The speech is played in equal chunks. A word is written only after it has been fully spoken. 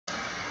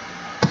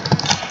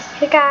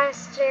Hey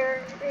guys, today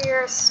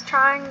we're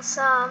trying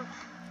some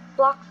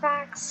block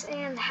facts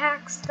and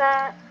hacks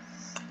that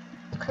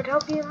could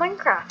help you in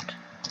Minecraft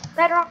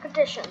Bedrock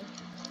Edition.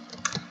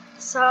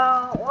 So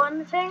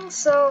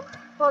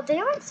while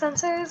daylight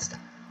sensors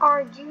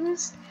are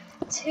used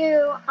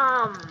to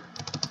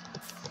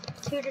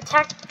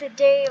detect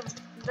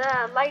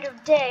the light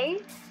of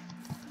day,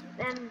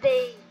 and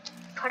they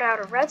put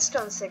out a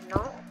redstone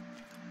signal.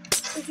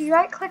 If you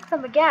right click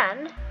them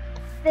again,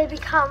 they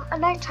become a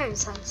nighttime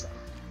sensor.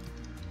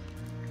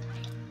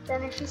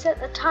 Then if you set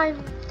the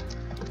time,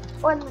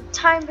 when the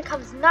time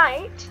becomes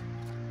night,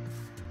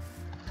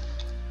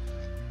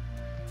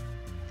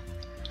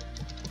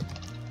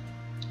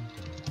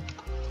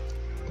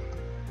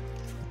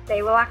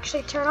 they will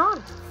actually turn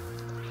on.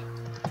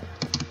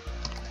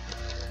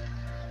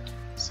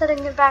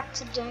 Setting it back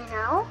to day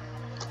now.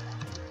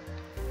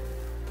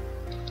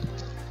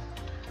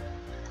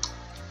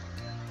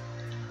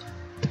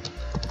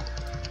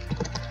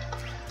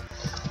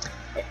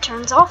 It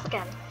turns off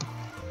again.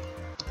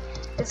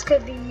 This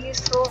could be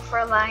useful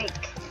for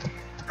like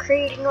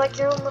creating like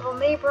your own little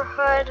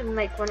neighborhood, and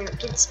like when it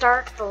gets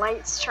dark the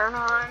lights turn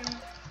on.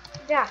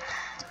 Yeah.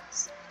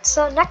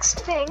 So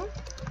next thing,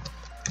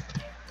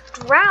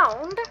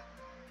 drowned.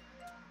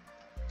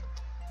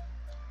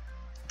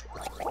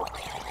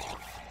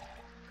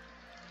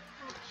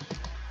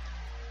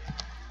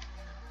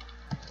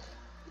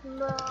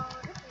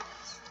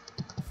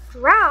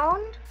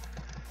 Drowned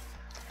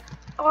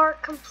are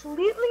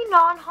completely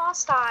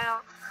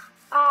non-hostile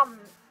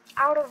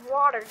out of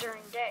water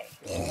during day.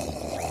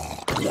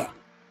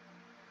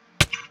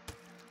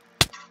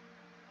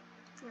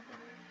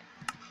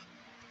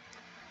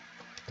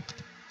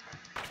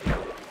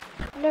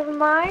 Never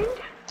mind.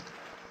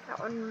 That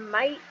one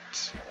might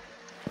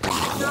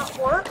not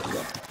work.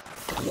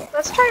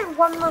 Let's try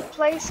one more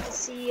place to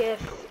see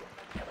if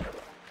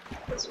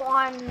this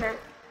one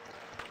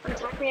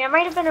attacked me. I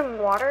might have been in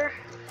water.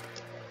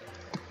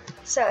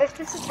 So if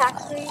this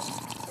attacks me,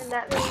 then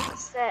that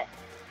means that,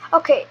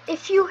 okay,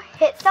 if you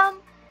hit them,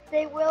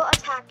 they will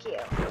attack you.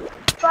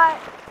 But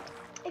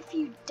if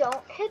you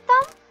don't hit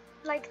them,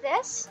 like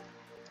this,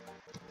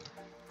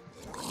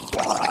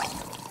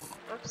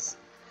 oops,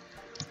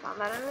 found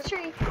that in the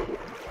tree.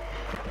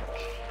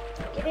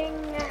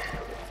 Getting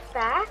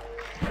back.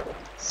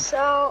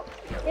 So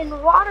in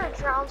water,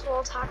 drowns will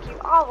attack you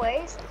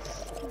always,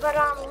 but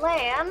on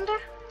land,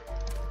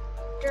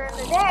 during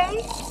the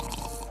day,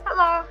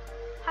 hello,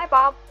 hi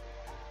Bob,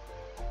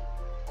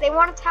 they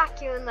won't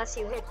attack you unless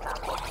you hit them.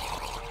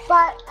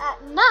 But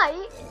at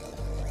night,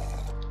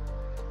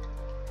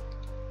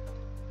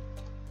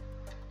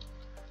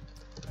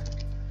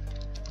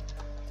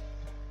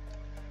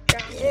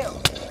 drown you.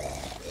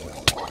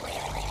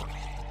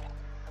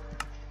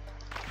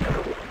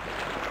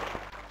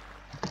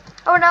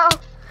 Oh no!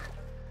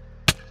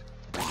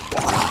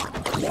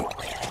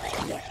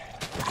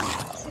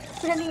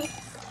 Mini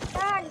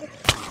tag.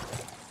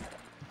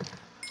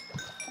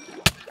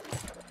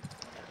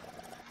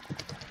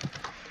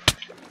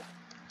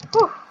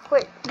 Whew,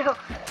 wait, no.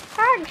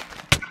 Tag!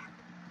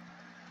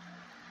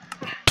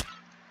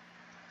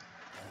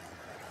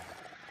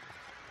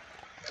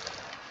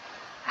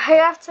 I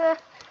have to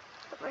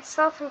put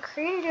myself in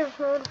creative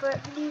mode, but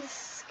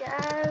these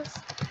guys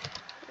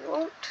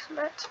won't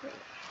let me.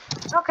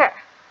 Okay.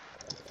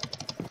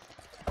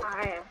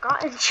 I have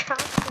gotten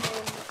trapped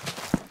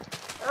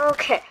in.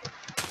 Okay.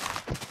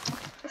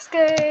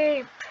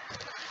 Escape.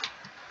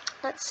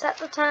 Let's set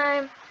the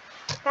time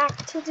back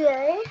to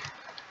day.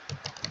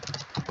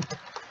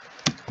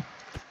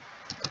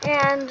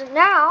 And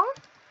now,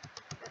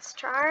 let's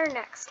try our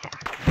next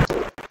hack.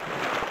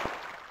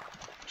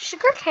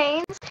 Sugar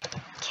canes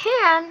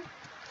can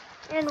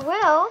and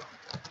will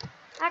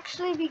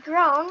actually be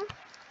grown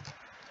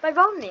by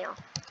bone meal.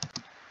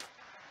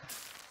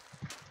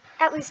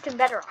 At least in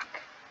Bedrock.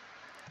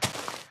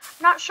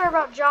 Not sure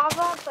about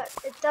Java, but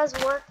it does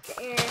work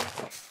in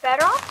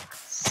Bedrock,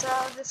 so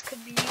this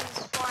could be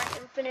used for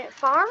an infinite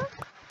farm.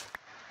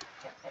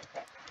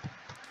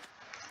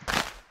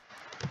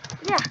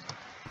 Yeah.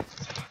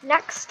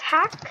 Next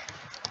hack.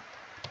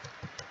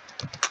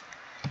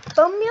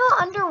 Bone meal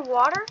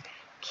underwater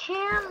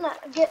can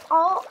get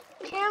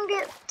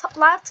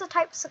lots of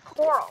types of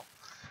coral.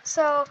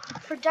 So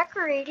for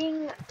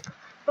decorating,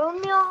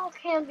 bone meal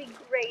can be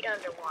great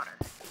underwater.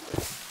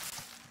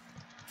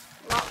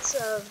 Lots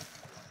of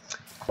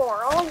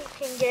coral. You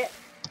can get,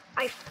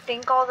 I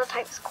think, all the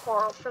types of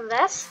coral from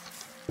this.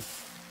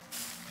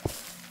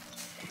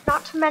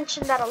 Not to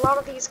mention that a lot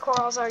of these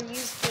corals are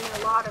used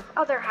in a lot of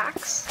other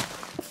hacks.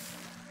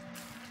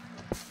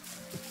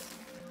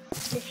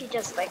 If you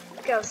just like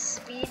go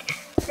speed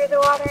through the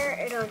water,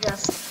 it'll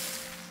just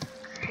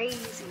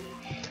crazy.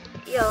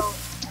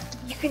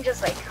 You can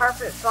just like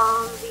carpet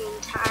bomb the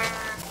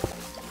entire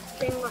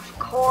thing with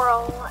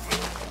coral,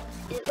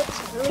 and it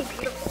looks really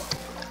beautiful.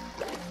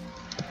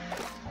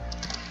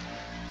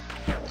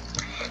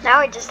 Now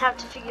I just have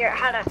to figure out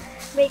how to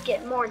make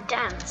it more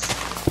dense.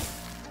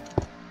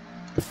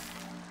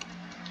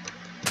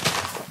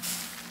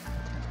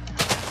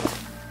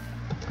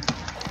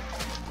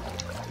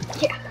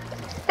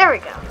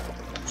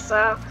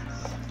 So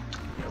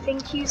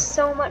thank you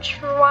so much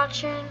for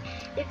watching.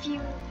 If you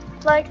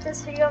like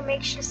this video,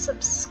 make sure to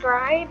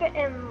subscribe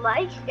and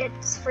like.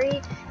 It's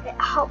free. It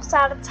helps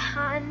out a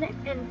ton.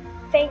 And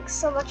thanks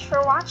so much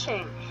for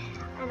watching.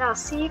 And I'll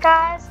see you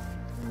guys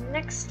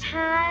next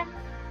time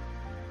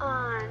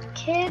on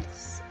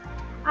Kids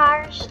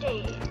Irish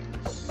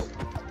Dance.